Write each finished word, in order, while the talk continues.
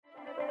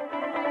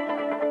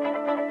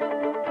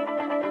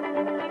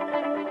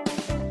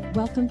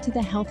Welcome to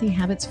the Healthy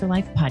Habits for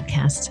Life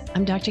podcast.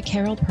 I'm Dr.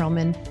 Carol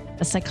Perlman,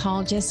 a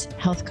psychologist,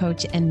 health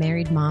coach, and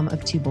married mom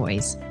of 2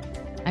 boys.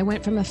 I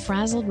went from a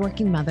frazzled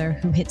working mother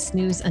who hit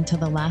snooze until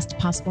the last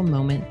possible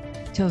moment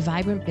to a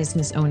vibrant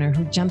business owner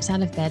who jumps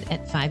out of bed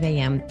at 5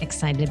 a.m.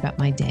 excited about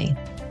my day.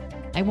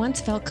 I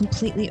once felt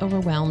completely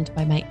overwhelmed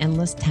by my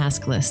endless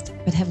task list,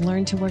 but have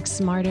learned to work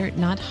smarter,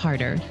 not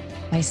harder,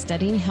 by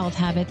studying health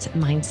habits,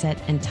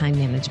 mindset, and time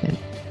management.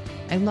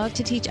 I love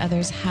to teach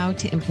others how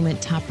to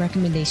implement top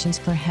recommendations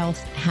for health,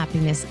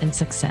 happiness, and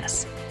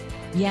success.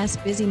 Yes,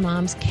 busy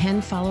moms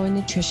can follow a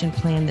nutrition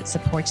plan that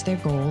supports their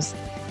goals,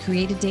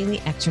 create a daily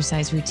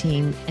exercise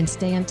routine, and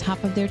stay on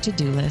top of their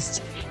to-do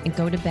list, and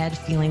go to bed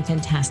feeling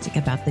fantastic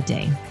about the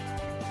day.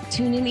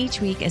 Tune in each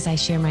week as I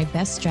share my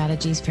best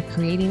strategies for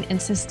creating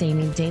and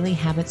sustaining daily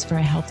habits for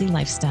a healthy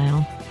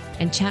lifestyle,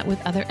 and chat with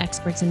other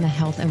experts in the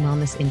health and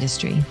wellness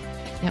industry.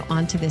 Now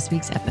on to this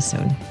week's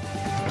episode.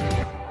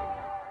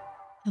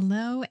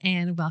 Hello,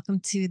 and welcome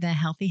to the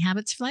Healthy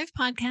Habits for Life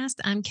podcast.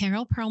 I'm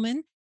Carol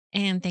Perlman,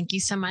 and thank you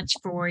so much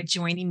for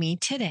joining me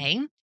today.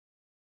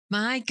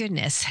 My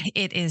goodness,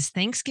 it is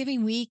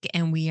Thanksgiving week,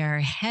 and we are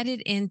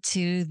headed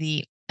into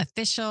the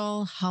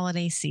official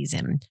holiday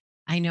season.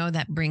 I know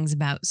that brings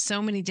about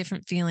so many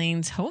different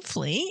feelings.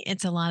 Hopefully,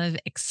 it's a lot of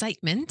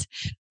excitement,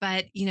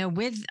 but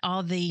with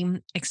all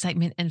the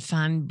excitement and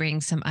fun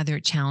brings some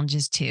other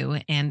challenges too.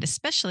 And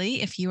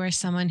especially if you are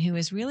someone who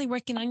is really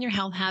working on your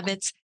health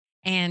habits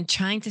and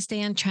trying to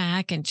stay on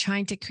track and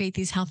trying to create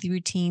these healthy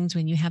routines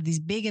when you have these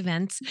big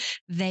events,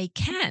 they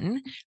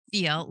can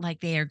feel like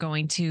they are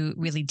going to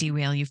really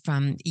derail you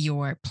from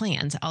your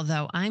plans.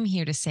 Although I'm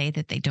here to say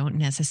that they don't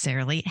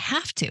necessarily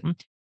have to.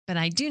 But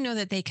I do know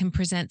that they can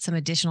present some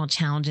additional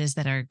challenges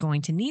that are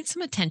going to need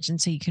some attention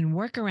so you can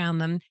work around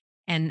them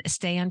and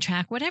stay on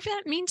track, whatever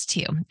that means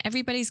to you.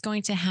 Everybody's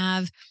going to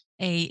have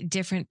a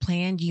different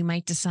plan. You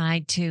might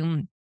decide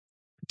to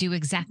do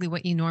exactly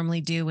what you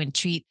normally do and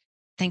treat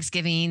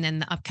Thanksgiving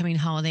and the upcoming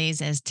holidays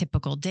as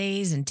typical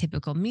days and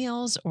typical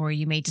meals, or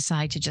you may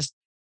decide to just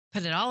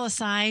put it all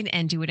aside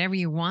and do whatever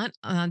you want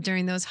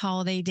during those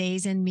holiday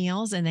days and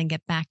meals and then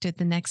get back to it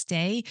the next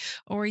day.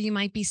 Or you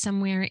might be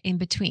somewhere in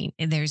between.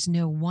 There's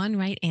no one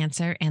right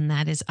answer, and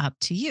that is up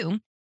to you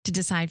to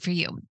decide for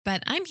you.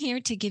 But I'm here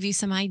to give you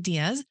some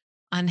ideas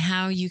on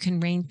how you can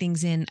rein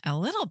things in a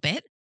little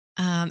bit,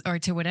 or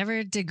to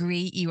whatever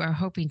degree you are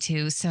hoping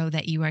to, so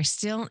that you are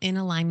still in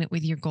alignment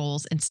with your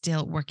goals and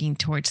still working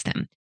towards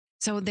them.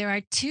 So there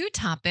are 2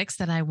 topics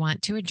that I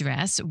want to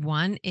address.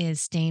 One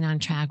is staying on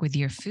track with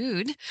your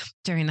food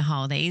during the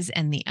holidays,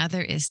 and the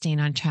other is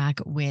staying on track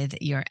with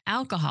your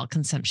alcohol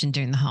consumption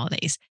during the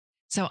holidays.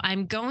 So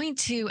I'm going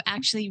to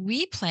actually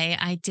replay.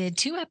 I did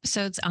 2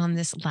 episodes on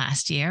this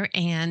last year,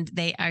 and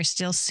they are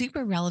still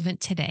super relevant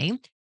today.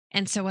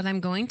 And so what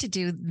I'm going to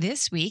do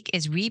this week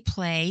is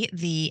replay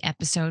the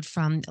episode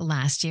from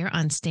last year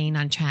on staying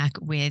on track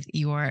with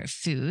your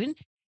food.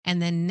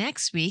 And then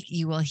next week,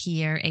 you will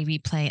hear a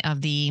replay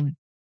of the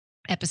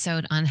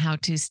episode on how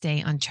to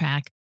stay on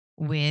track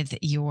with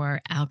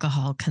your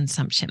alcohol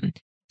consumption.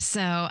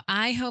 So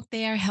I hope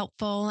they are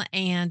helpful.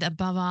 And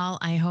above all,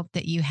 I hope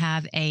that you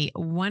have a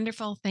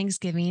wonderful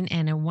Thanksgiving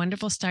and a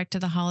wonderful start to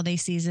the holiday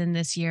season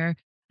this year.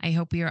 I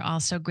hope we are all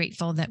so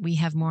grateful that we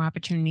have more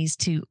opportunities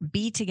to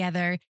be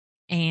together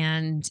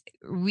and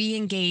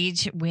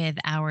re-engage with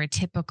our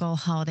typical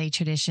holiday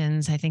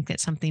traditions. I think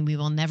that's something we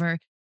will never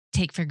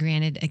take for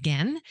granted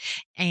again.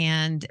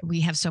 And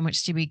we have so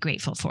much to be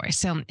grateful for.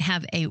 So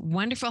have a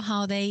wonderful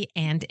holiday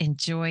and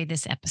enjoy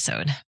this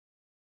episode.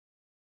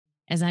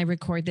 As I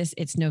record this,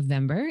 it's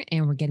November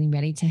and we're getting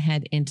ready to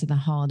head into the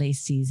holiday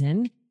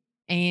season.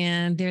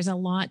 And there's a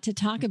lot to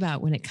talk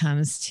about when it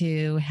comes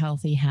to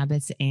healthy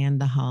habits and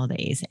the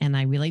holidays. And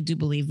I really do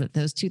believe that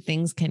those 2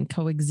 things can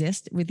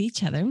coexist with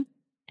each other,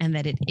 and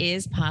that it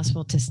is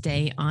possible to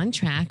stay on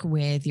track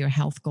with your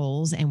health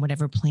goals and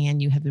whatever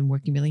plan you have been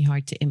working really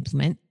hard to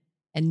implement,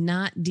 and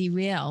not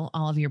derail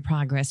all of your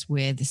progress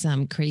with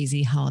some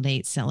crazy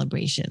holiday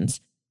celebrations.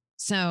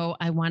 So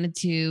I wanted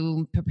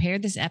to prepare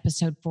this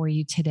episode for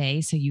you today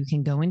so you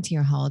can go into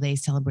your holiday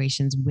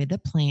celebrations with a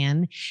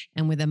plan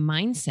and with a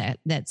mindset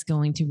that's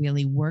going to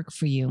really work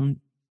for you,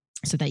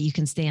 so that you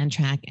can stay on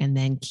track and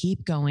then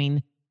keep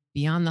going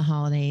beyond the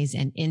holidays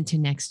and into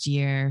next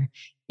year,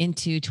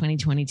 into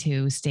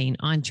 2022, staying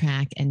on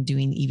track and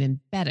doing even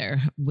better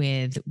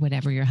with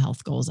whatever your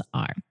health goals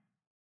are.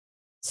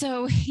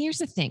 So here's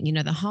the thing,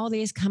 the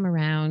holidays come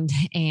around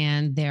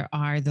and there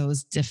are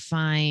those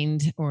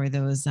defined, or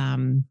those,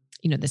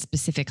 the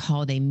specific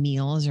holiday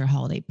meals or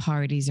holiday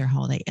parties or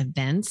holiday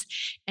events.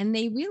 And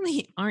they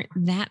really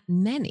aren't that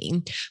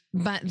many,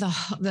 but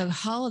the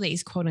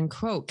holidays, quote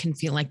unquote, can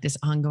feel like this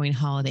ongoing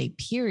holiday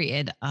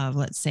period of,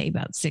 let's say,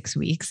 about 6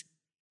 weeks.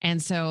 And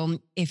so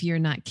if you're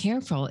not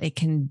careful, it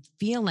can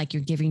feel like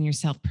you're giving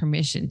yourself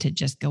permission to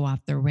just go off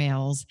the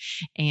rails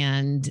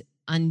and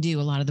undo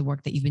a lot of the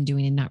work that you've been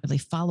doing and not really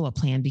follow a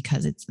plan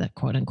because it's the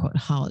quote unquote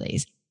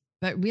holidays.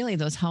 But really,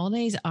 those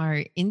holidays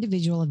are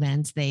individual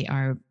events. They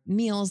are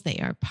meals, they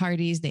are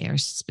parties, they are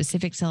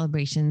specific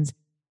celebrations.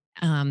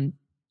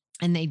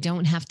 and they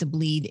don't have to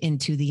bleed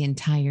into the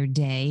entire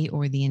day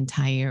or the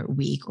entire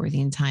week or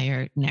the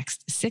entire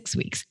next 6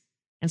 weeks.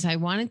 And so I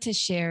wanted to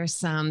share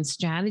some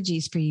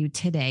strategies for you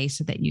today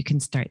so that you can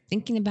start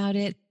thinking about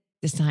it,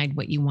 decide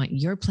what you want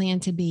your plan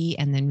to be,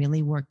 and then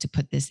really work to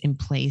put this in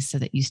place so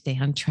that you stay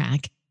on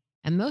track.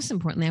 And most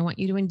importantly, I want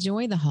you to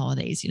enjoy the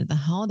holidays. The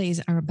holidays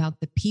are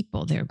about the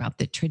people, they're about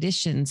the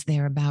traditions,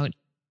 they're about,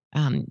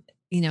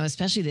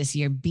 especially this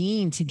year,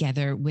 being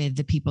together with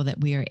the people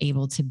that we are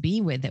able to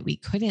be with that we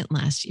couldn't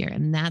last year.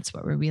 And that's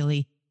what we're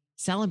really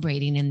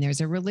celebrating. And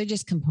there's a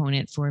religious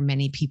component for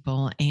many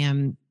people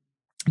and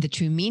the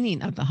true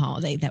meaning of the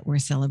holiday that we're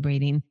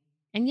celebrating.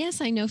 And yes,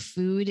 I know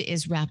food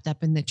is wrapped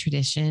up in the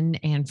tradition.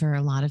 And for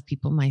a lot of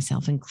people,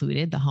 myself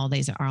included, the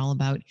holidays are all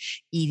about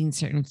eating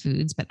certain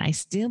foods. But I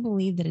still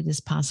believe that it is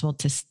possible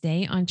to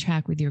stay on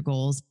track with your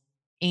goals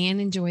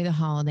and enjoy the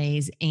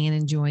holidays and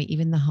enjoy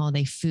even the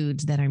holiday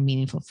foods that are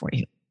meaningful for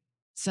you.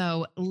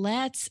 So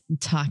let's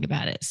talk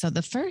about it. So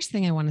the first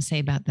thing I want to say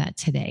about that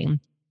today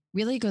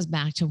really goes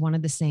back to one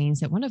of the sayings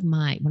that one of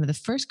the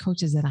first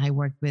coaches that I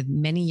worked with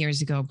many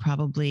years ago,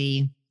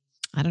 probably,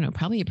 I don't know,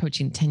 probably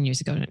approaching 10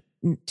 years ago,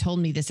 told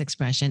me this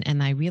expression.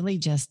 And I really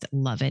just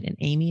love it. And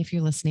Amy, if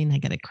you're listening, I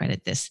got to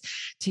credit this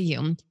to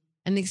you.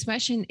 And the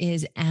expression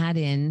is add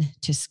in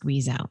to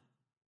squeeze out.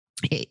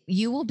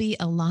 You will be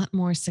a lot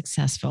more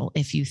successful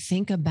if you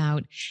think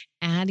about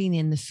adding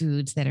in the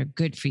foods that are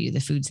good for you, the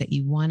foods that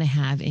you want to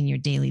have in your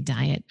daily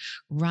diet,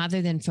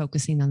 rather than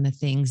focusing on the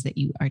things that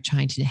you are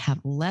trying to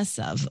have less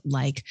of,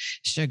 like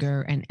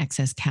sugar and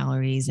excess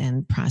calories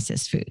and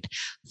processed food.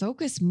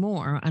 Focus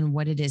more on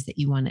what it is that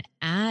you want to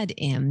add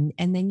in,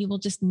 and then you will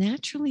just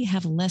naturally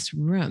have less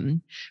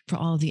room for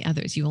all the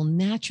others. You will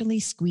naturally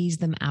squeeze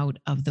them out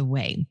of the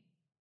way.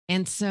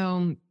 And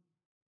so,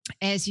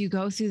 as you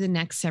go through the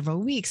next several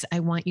weeks,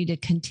 I want you to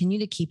continue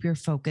to keep your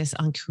focus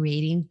on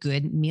creating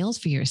good meals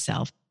for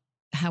yourself.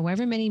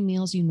 However many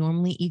meals you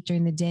normally eat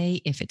during the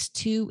day, if it's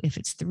 2, if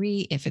it's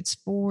 3, if it's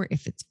 4,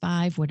 if it's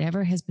 5,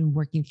 whatever has been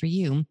working for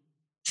you,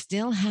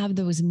 still have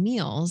those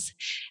meals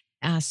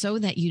so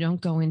that you don't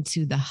go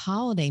into the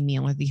holiday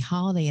meal or the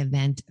holiday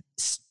event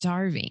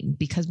starving,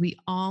 because we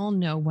all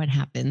know what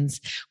happens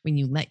when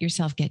you let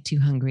yourself get too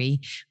hungry.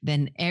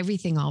 Then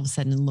everything all of a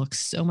sudden looks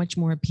so much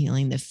more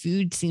appealing. The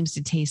food seems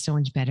to taste so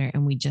much better,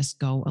 and we just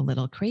go a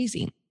little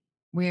crazy.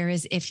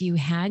 Whereas if you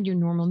had your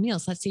normal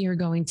meals, let's say you're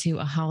going to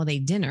a holiday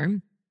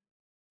dinner,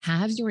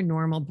 have your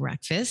normal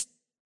breakfast,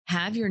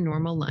 have your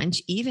normal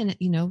lunch, even,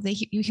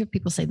 you hear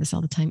people say this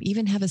all the time,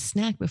 even have a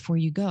snack before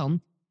you go.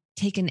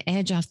 Take an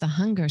edge off the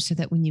hunger so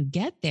that when you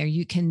get there,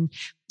 you can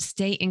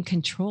stay in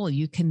control.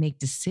 You can make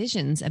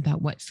decisions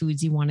about what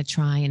foods you want to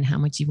try and how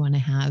much you want to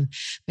have,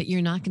 but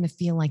you're not going to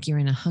feel like you're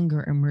in a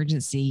hunger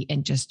emergency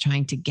and just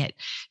trying to get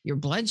your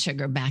blood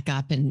sugar back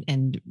up and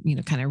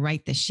kind of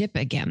right the ship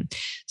again.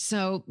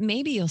 So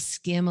maybe you'll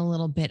skim a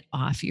little bit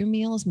off your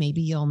meals.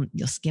 Maybe you'll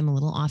skim a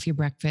little off your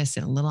breakfast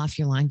and a little off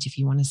your lunch if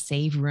you want to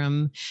save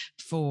room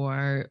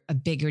for a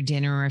bigger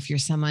dinner, or if you're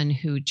someone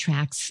who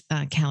tracks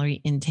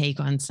calorie intake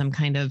on some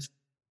kind of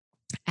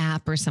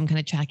app or some kind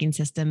of tracking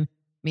system.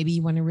 Maybe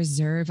you want to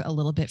reserve a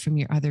little bit from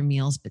your other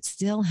meals, but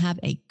still have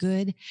a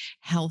good,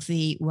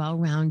 healthy,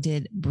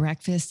 well-rounded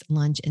breakfast,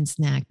 lunch, and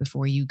snack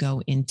before you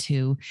go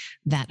into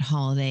that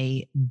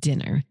holiday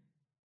dinner.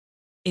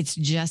 It's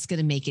just going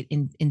to make it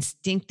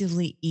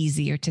instinctively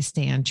easier to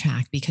stay on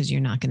track because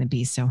you're not going to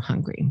be so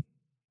hungry.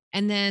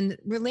 And then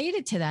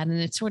related to that, and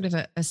it's sort of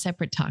a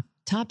separate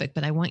topic,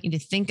 but I want you to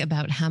think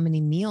about how many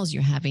meals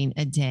you're having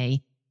a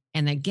day.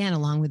 And again,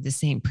 along with the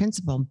same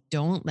principle,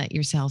 don't let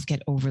yourself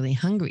get overly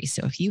hungry.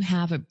 So if you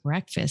have a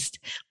breakfast,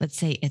 let's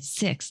say at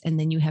 6, and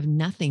then you have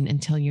nothing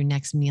until your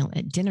next meal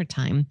at dinner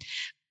time.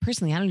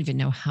 Personally, I don't even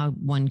know how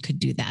one could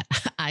do that.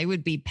 I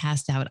would be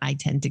passed out. I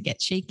tend to get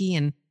shaky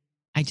and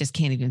I just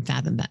can't even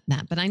fathom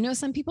that. But I know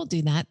some people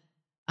do that.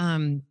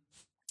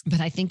 But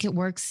I think it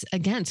works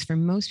for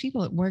most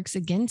people, it works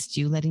against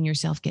you letting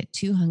yourself get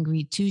too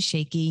hungry, too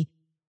shaky,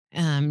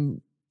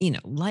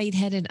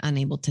 lightheaded,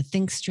 unable to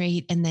think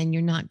straight, and then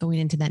you're not going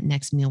into that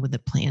next meal with a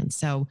plan.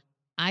 So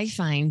I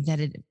find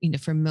that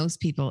for most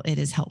people, it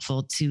is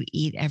helpful to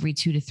eat every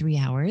 2 to 3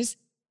 hours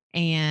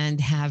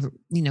and have,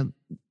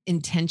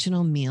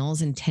 intentional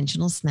meals,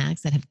 intentional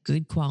snacks that have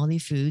good quality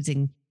foods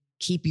and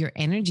keep your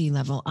energy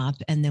level up.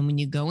 And then when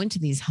you go into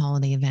these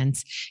holiday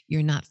events,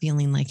 you're not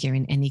feeling like you're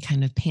in any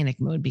kind of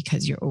panic mode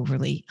because you're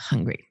overly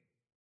hungry.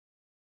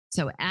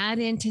 So add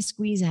in to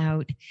squeeze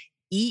out.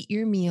 Eat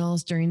your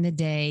meals during the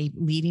day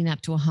leading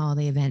up to a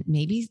holiday event.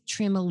 Maybe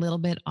trim a little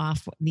bit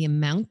off the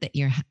amount that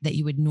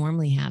you would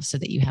normally have so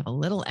that you have a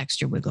little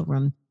extra wiggle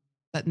room,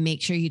 but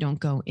make sure you don't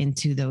go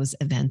into those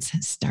events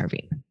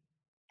starving.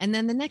 And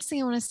then the next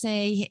thing I want to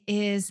say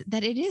is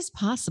that it is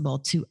possible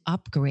to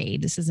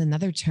upgrade. This is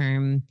another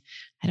term.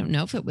 I don't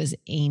know if it was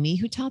Amy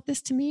who taught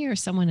this to me or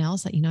someone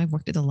else. I've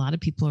worked with a lot of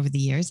people over the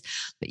years,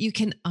 but you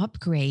can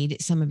upgrade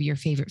some of your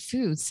favorite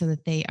foods so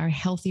that they are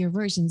healthier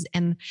versions.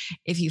 And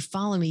if you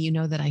follow me, you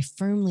know that I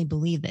firmly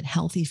believe that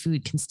healthy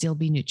food can still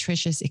be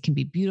nutritious. It can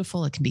be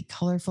beautiful. It can be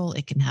colorful.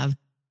 It can have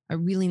a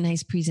really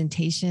nice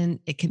presentation.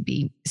 It can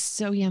be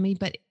so yummy,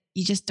 but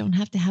you just don't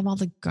have to have all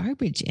the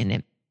garbage in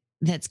it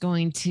that's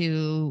going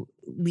to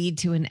lead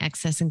to an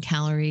excess in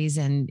calories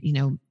and,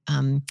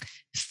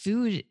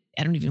 food.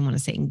 I don't even want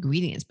to say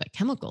ingredients, but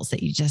chemicals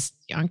that you just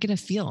aren't going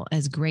to feel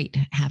as great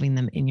having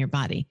them in your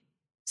body.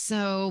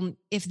 So,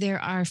 if there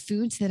are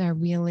foods that are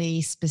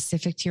really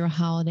specific to your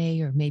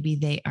holiday, or maybe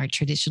they are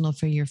traditional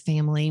for your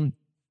family,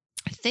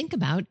 think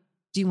about,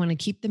 do you want to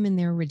keep them in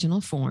their original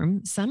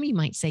form? Some you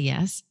might say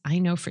yes. I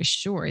know for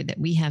sure that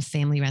we have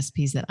family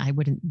recipes that I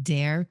wouldn't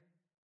dare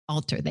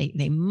alter.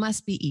 They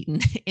must be eaten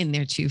in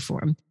their true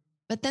form.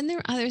 But then there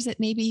are others that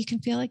maybe you can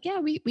feel like, yeah,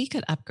 we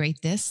could upgrade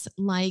this.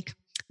 Like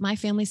my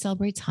family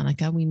celebrates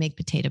Hanukkah. We make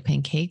potato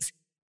pancakes.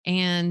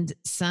 And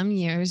some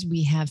years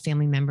we have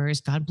family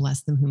members, God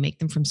bless them, who make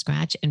them from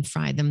scratch and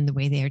fry them the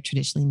way they are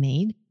traditionally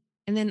made.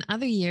 And then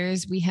other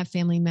years we have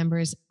family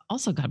members,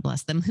 also God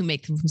bless them, who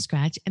make them from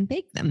scratch and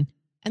bake them.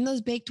 And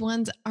those baked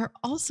ones are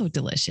also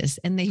delicious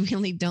and they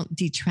really don't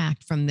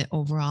detract from the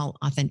overall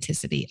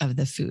authenticity of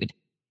the food.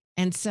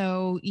 And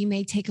so you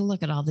may take a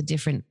look at all the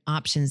different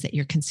options that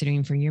you're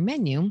considering for your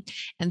menu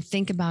and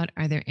think about,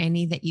 are there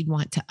any that you'd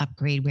want to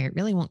upgrade where it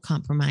really won't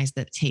compromise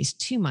the taste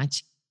too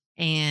much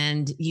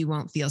and you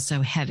won't feel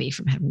so heavy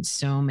from having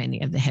so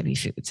many of the heavy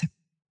foods.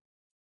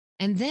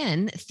 And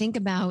then think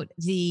about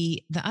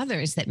the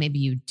others that maybe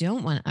you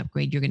don't want to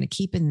upgrade, you're going to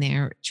keep in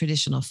their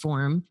traditional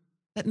form,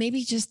 but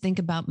maybe just think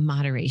about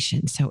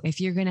moderation. So if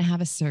you're going to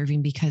have a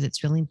serving because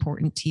it's really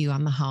important to you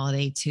on the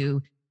holiday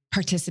to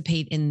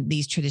participate in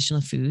these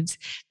traditional foods,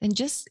 then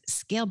just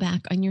scale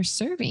back on your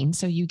serving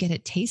so you get a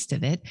taste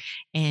of it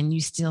and you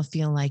still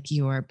feel like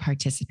you're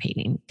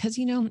participating. Because,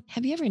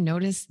 have you ever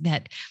noticed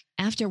that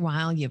after a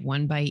while you have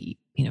one bite,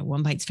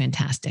 one bite's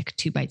fantastic,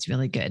 two bites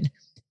really good.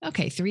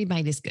 Okay, three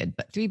bite is good,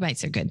 but three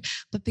bites are good.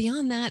 But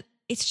beyond that,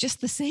 it's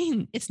just the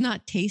same. It's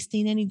not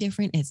tasting any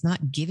different. It's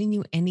not giving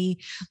you any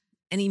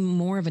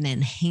more of an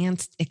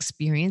enhanced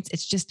experience.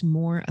 It's just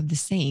more of the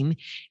same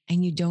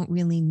and you don't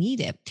really need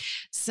it.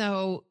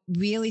 So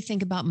really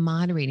think about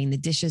moderating the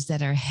dishes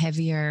that are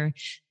heavier,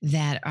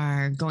 that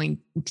are going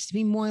to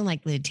be more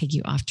likely to take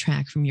you off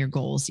track from your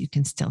goals. You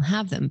can still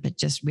have them, but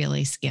just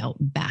really scale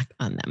back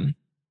on them.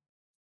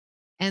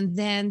 And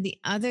then the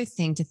other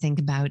thing to think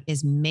about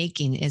is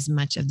making as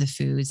much of the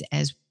foods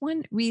as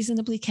one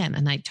reasonably can.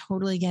 And I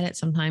totally get it.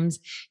 Sometimes,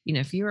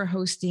 if you are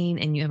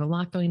hosting and you have a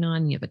lot going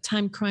on, you have a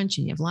time crunch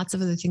and you have lots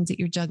of other things that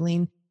you're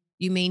juggling,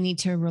 you may need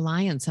to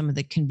rely on some of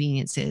the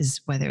conveniences,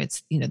 whether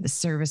it's, the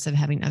service of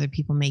having other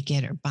people make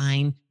it or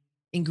buying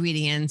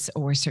ingredients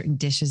or certain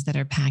dishes that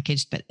are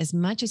packaged. But as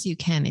much as you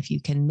can, if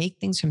you can make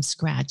things from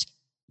scratch,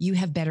 you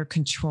have better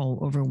control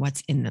over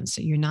what's in them.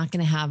 So you're not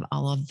going to have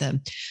all of the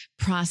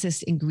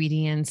processed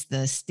ingredients,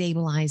 the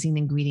stabilizing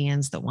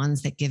ingredients, the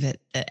ones that give it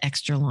the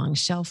extra long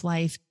shelf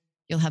life.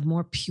 You'll have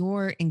more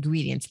pure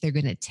ingredients. They're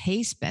going to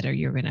taste better.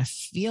 You're going to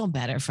feel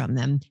better from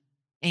them.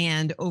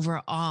 And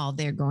overall,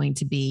 they're likely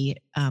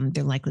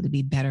to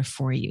be better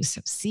for you. So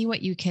see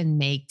what you can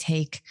make.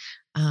 Take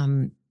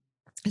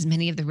as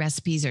many of the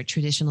recipes or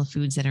traditional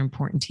foods that are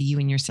important to you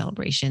in your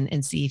celebration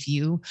and see if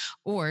you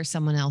or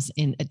someone else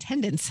in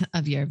attendance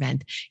of your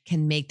event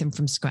can make them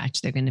from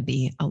scratch. They're going to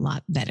be a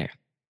lot better.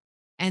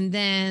 And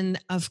then,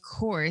 of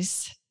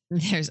course,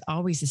 there's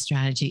always a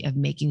strategy of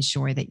making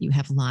sure that you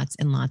have lots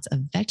and lots of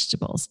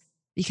vegetables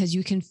because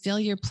you can fill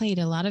your plate.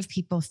 A lot of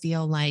people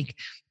feel like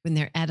when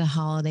they're at a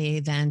holiday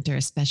event or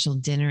a special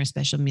dinner, a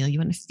special meal, you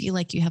want to feel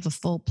like you have a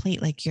full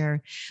plate, like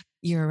you're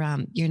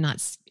not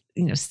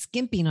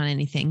skimping on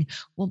anything.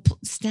 Well,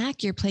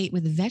 stack your plate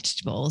with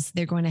vegetables.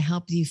 They're going to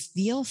help you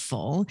feel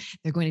full.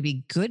 They're going to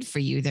be good for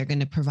you. They're going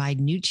to provide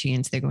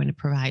nutrients. They're going to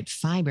provide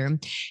fiber.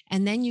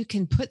 And then you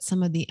can put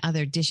some of the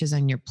other dishes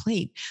on your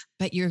plate,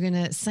 but you're going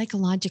to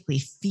psychologically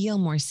feel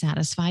more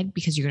satisfied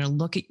because you're going to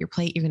look at your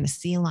plate. You're going to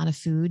see a lot of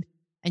food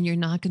and you're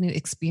not going to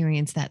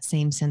experience that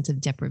same sense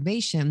of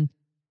deprivation.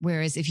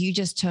 Whereas if you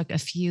just took a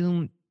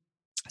few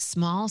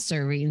small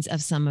servings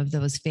of some of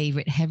those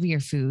favorite heavier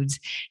foods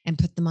and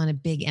put them on a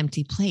big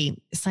empty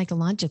plate,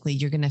 psychologically,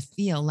 you're going to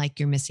feel like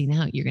you're missing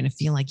out. You're going to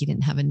feel like you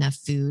didn't have enough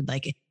food,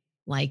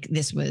 like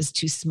this was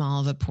too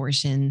small of a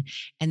portion,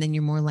 and then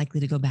you're more likely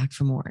to go back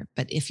for more.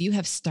 But if you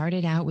have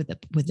started out with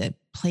a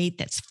plate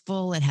that's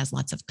full, it has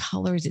lots of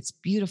colors, it's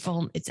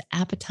beautiful, it's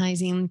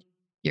appetizing,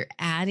 you're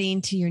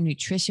adding to your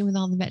nutrition with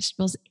all the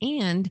vegetables,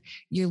 and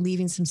you're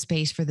leaving some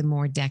space for the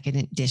more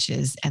decadent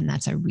dishes, and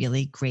that's a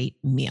really great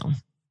meal.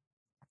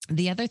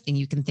 The other thing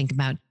you can think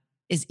about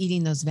is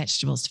eating those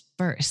vegetables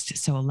first.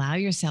 So allow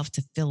yourself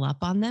to fill up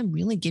on them,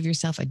 really give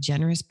yourself a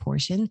generous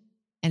portion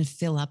and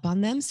fill up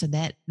on them so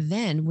that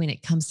then when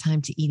it comes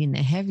time to eating the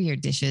heavier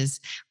dishes,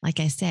 like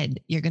I said,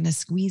 you're going to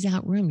squeeze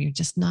out room. You're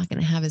just not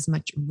going to have as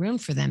much room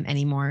for them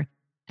anymore.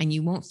 And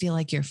you won't feel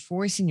like you're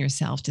forcing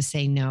yourself to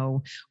say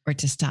no or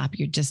to stop.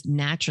 You're just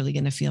naturally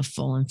going to feel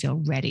full and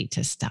feel ready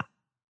to stop.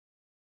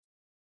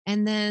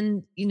 And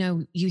then,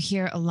 you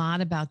hear a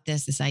lot about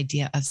this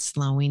idea of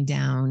slowing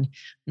down.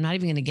 I'm not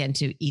even going to get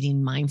into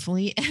eating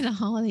mindfully at a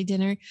holiday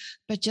dinner,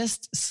 but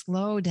just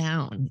slow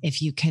down.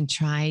 If you can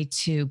try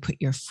to put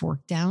your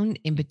fork down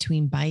in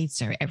between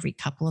bites or every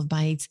couple of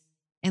bites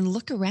and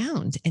look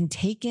around and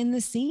take in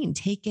the scene,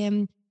 take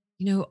in,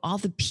 all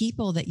the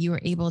people that you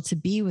are able to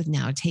be with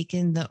now, take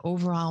in the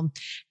overall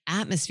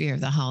atmosphere of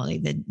the holiday,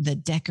 the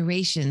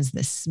decorations,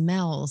 the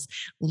smells,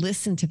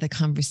 listen to the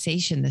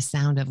conversation, the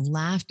sound of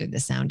laughter, the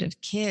sound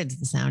of kids,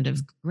 the sound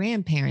of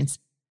grandparents.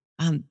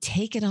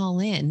 Take it all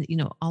in.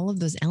 All of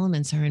those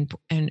elements are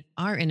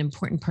an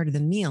important part of the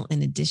meal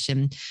in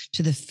addition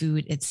to the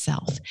food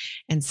itself.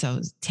 And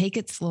so take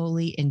it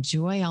slowly,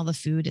 enjoy all the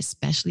food,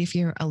 especially if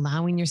you're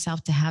allowing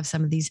yourself to have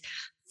some of these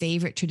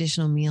favorite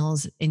traditional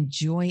meals.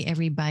 Enjoy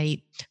every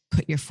bite,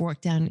 put your fork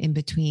down in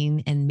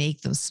between, and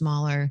make those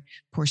smaller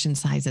portion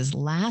sizes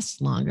last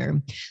longer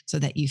so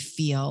that you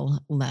feel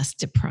less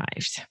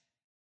deprived.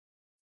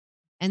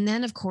 And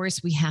then, of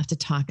course, we have to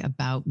talk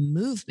about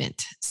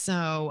movement.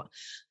 So,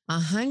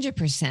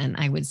 100%,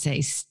 I would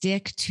say,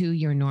 stick to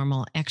your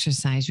normal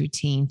exercise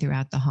routine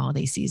throughout the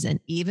holiday season,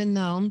 even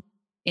though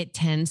it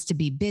tends to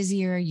be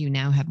busier. You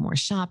now have more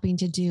shopping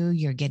to do.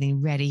 You're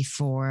getting ready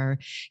for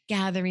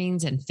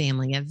gatherings and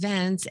family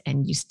events,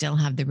 and you still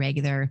have the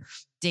regular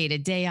day to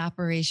day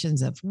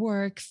operations of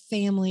work,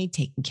 family,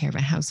 taking care of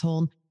a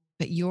household.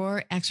 But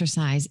your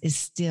exercise is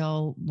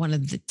still one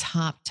of the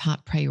top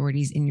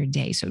priorities in your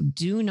day. So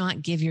do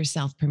not give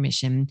yourself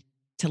permission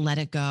to let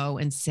it go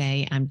and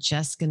say, I'm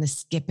just going to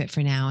skip it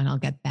for now and I'll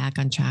get back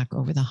on track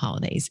over the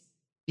holidays,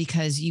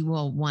 because you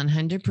will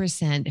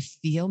 100%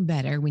 feel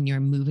better when you're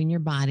moving your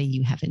body.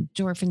 You have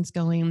endorphins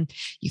going,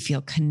 you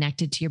feel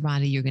connected to your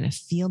body. You're going to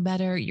feel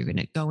better. You're going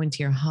to go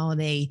into your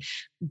holiday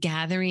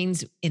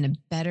gatherings in a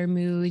better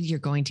mood. You're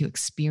going to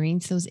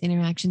experience those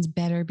interactions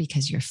better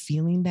because you're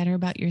feeling better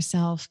about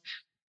yourself.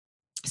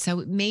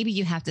 So maybe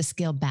you have to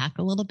scale back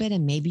a little bit,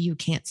 and maybe you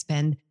can't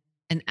spend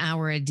an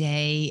hour a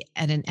day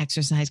at an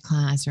exercise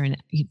class, or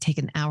you take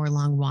an hour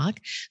long walk.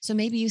 So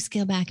maybe you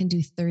scale back and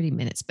do 30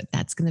 minutes, but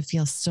that's going to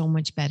feel so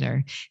much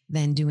better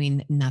than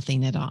doing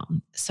nothing at all.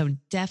 So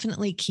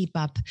definitely keep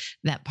up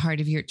that part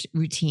of your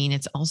routine.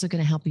 It's also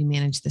going to help you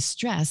manage the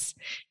stress.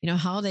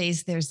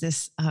 Holidays, there's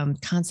this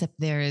concept.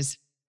 There's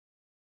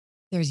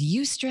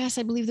eustress,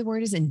 I believe the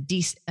word is, and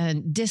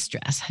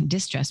distress.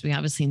 Distress, we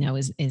obviously know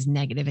is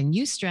negative. And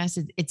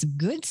eustress, it's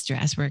good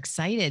stress. We're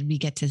excited. We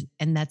get to,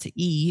 and that's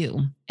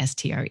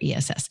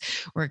EUSTRESS.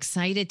 We're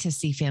excited to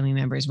see family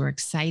members. We're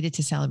excited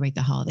to celebrate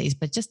the holidays,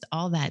 but just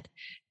all that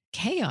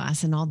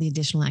chaos and all the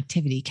additional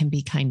activity can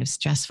be kind of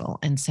stressful.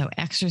 And so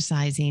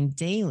exercising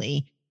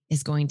daily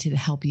is going to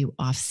help you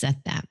offset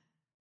that.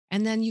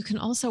 And then you can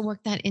also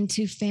work that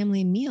into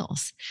family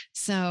meals.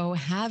 So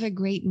have a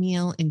great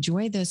meal,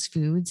 enjoy those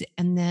foods.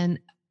 And then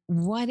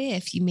what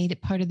if you made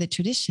it part of the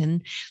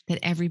tradition that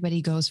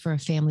everybody goes for a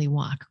family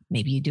walk?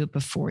 Maybe you do it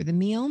before the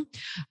meal.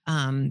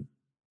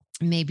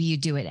 Maybe you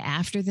do it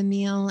after the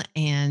meal.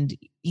 And,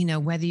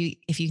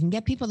 if you can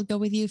get people to go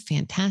with you,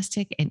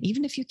 fantastic. And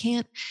even if you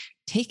can't,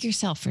 take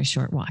yourself for a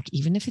short walk.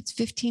 Even if it's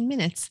 15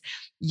 minutes,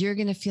 you're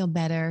going to feel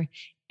better.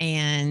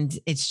 And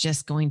it's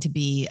just going to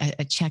be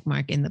a check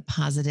mark in the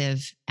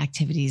positive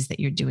activities that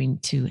you're doing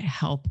to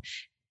help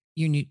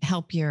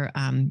your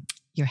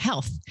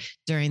health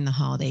during the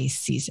holiday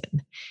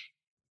season.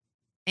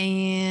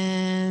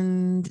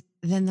 And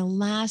then the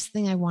last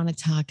thing I want to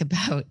talk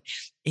about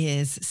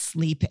is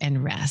sleep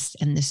and rest.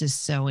 And this is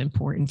so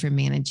important for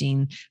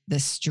managing the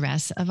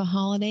stress of a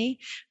holiday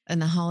and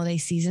the holiday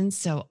season.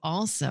 So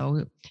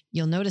also,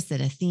 you'll notice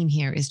that a theme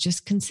here is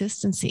just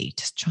consistency,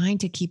 just trying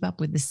to keep up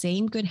with the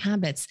same good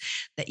habits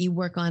that you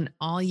work on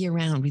all year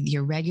round with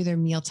your regular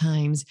meal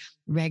times,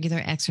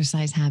 regular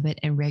exercise habit,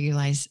 and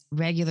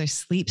regular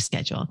sleep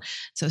schedule.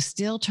 So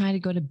still try to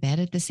go to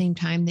bed at the same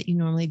time that you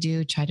normally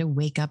do. Try to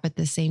wake up at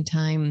the same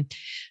time.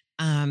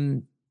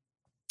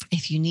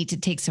 If you need to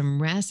take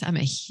some rest, I'm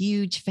a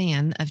huge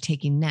fan of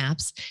taking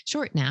naps,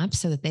 short naps,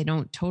 so that they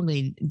don't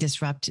totally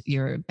disrupt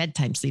your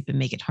bedtime sleep and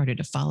make it harder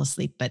to fall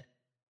asleep. But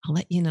I'll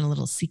let you in on a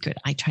little secret.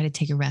 I try to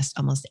take a rest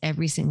almost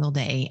every single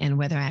day. And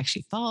whether I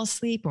actually fall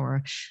asleep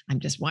or I'm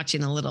just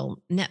watching a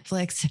little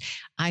Netflix,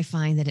 I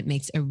find that it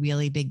makes a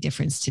really big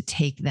difference to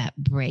take that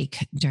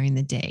break during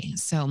the day.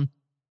 So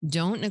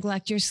don't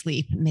neglect your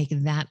sleep. Make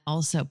that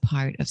also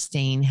part of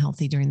staying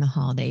healthy during the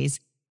holidays.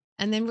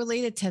 And then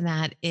related to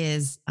that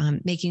is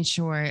making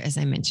sure, as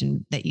I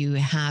mentioned, that you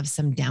have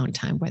some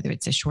downtime, whether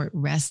it's a short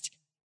rest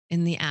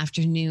in the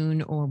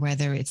afternoon or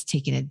whether it's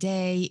taking a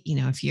day.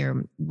 If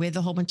you're with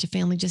a whole bunch of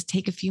family, just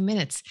take a few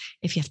minutes.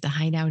 If you have to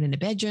hide out in a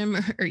bedroom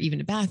or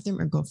even a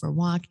bathroom or go for a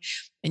walk,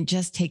 and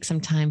just take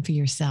some time for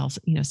yourself.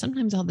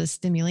 Sometimes all this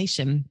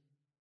stimulation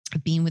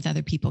of being with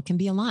other people can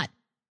be a lot,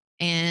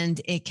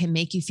 and it can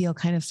make you feel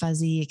kind of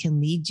fuzzy. It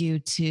can lead you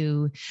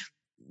to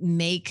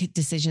make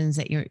decisions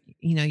that you're,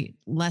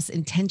 less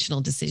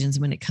intentional decisions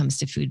when it comes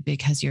to food,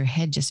 because your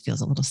head just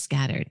feels a little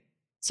scattered.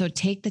 So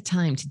take the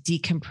time to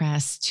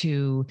decompress,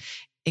 to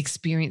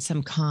experience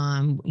some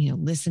calm,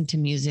 listen to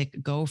music,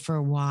 go for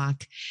a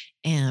walk,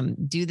 and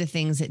do the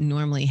things that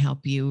normally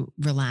help you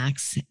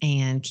relax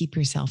and keep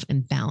yourself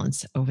in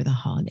balance over the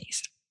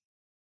holidays.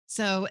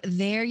 So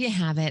there you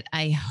have it.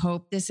 I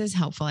hope this is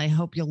helpful. I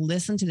hope you'll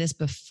listen to this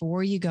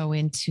before you go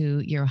into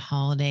your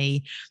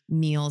holiday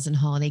meals and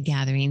holiday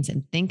gatherings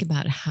and think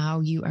about how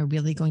you are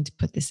really going to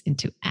put this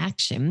into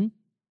action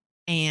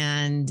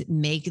and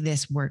make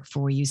this work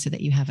for you so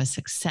that you have a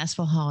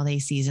successful holiday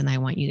season. I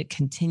want you to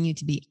continue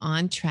to be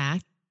on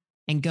track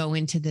and go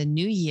into the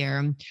new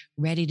year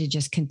ready to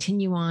just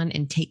continue on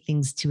and take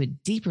things to a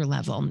deeper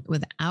level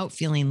without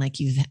feeling like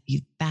you've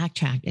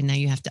backtracked and now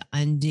you have to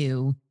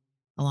undo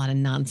a lot of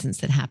nonsense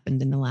that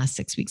happened in the last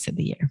 6 weeks of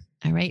the year.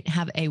 All right.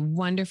 Have a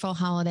wonderful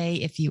holiday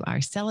if you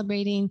are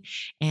celebrating,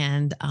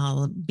 and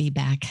I'll be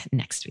back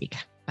next week.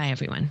 Bye,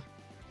 everyone.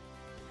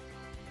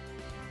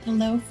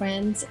 Hello,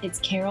 friends. It's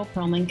Carol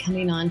Perlman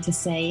coming on to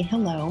say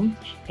hello,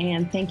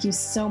 and thank you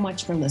so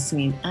much for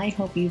listening. I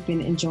hope you've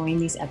been enjoying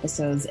these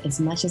episodes as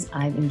much as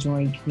I've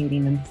enjoyed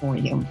creating them for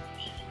you.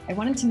 I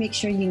wanted to make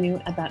sure you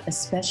knew about a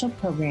special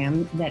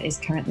program that is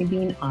currently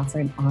being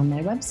offered on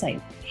my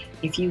website.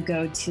 If you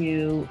go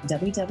to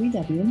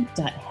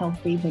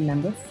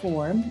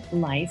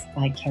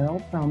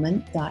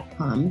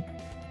www.healthy4life.carolperlman.com,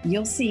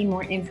 you'll see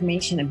more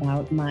information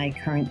about my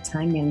current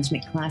time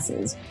management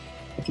classes.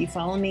 If you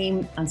follow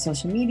me on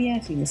social media,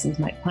 if you listen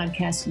to my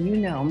podcast, you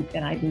know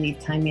that I believe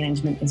time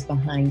management is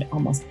behind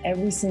almost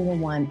every single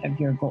one of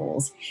your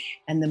goals.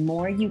 And the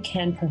more you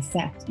can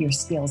perfect your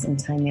skills in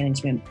time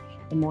management,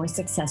 the more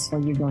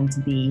successful you're going to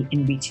be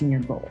in reaching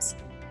your goals.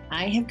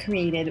 I have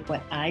created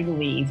what I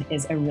believe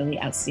is a really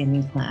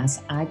outstanding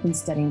class. I've been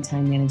studying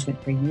time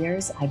management for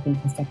years. I've been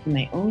perfecting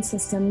my own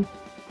system,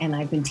 and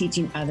I've been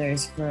teaching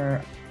others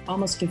for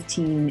almost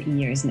 15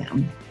 years now.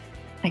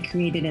 I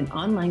created an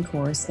online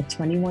course, a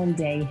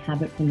 21-day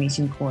habit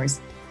formation course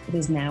that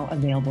is now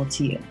available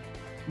to you.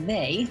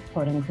 They,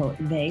 quote unquote,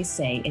 they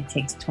say it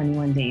takes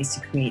 21 days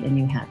to create a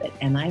new habit.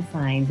 And I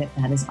find that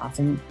that is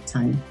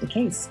oftentimes the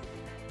case.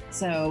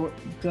 So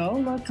go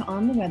look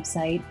on the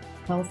website,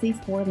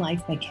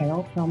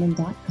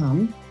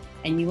 healthy4life.carolperlman.com,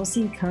 and you will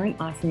see current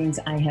offerings.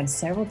 I have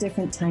several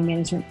different time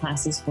management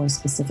classes for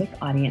specific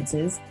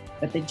audiences,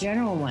 but the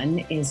general one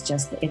is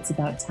just the It's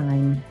About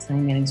Time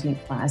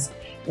management class.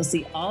 You'll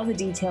see all the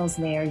details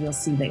there. You'll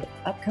see the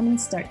upcoming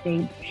start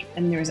date,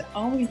 and there's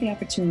always the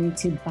opportunity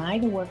to buy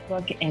the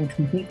workbook and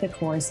complete the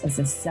course as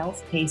a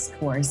self-paced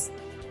course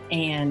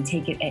and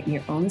take it at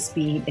your own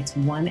speed. It's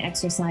one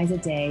exercise a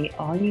day.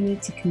 All you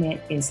need to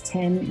commit is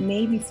 10,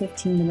 maybe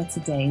 15 minutes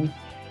a day.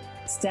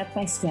 Step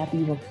by step,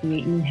 you will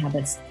create new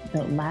habits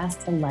that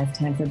last a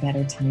lifetime for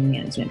better time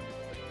management.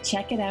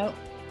 Check it out,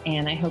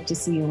 and I hope to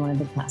see you in one of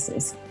the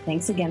classes.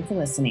 Thanks again for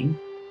listening.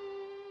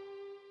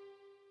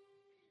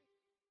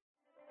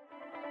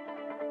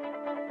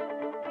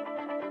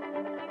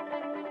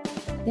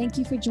 Thank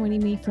you for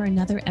joining me for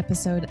another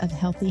episode of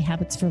Healthy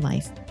Habits for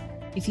Life.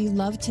 If you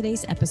loved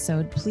today's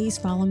episode, please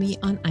follow me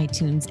on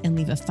iTunes and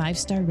leave a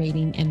 5-star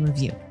rating and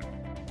review.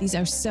 These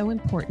are so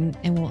important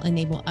and will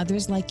enable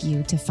others like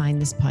you to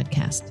find this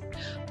podcast.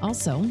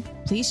 Also,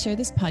 please share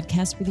this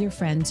podcast with your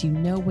friends you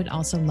know would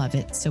also love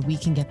it so we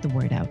can get the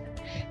word out.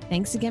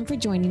 Thanks again for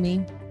joining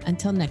me.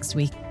 Until next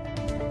week.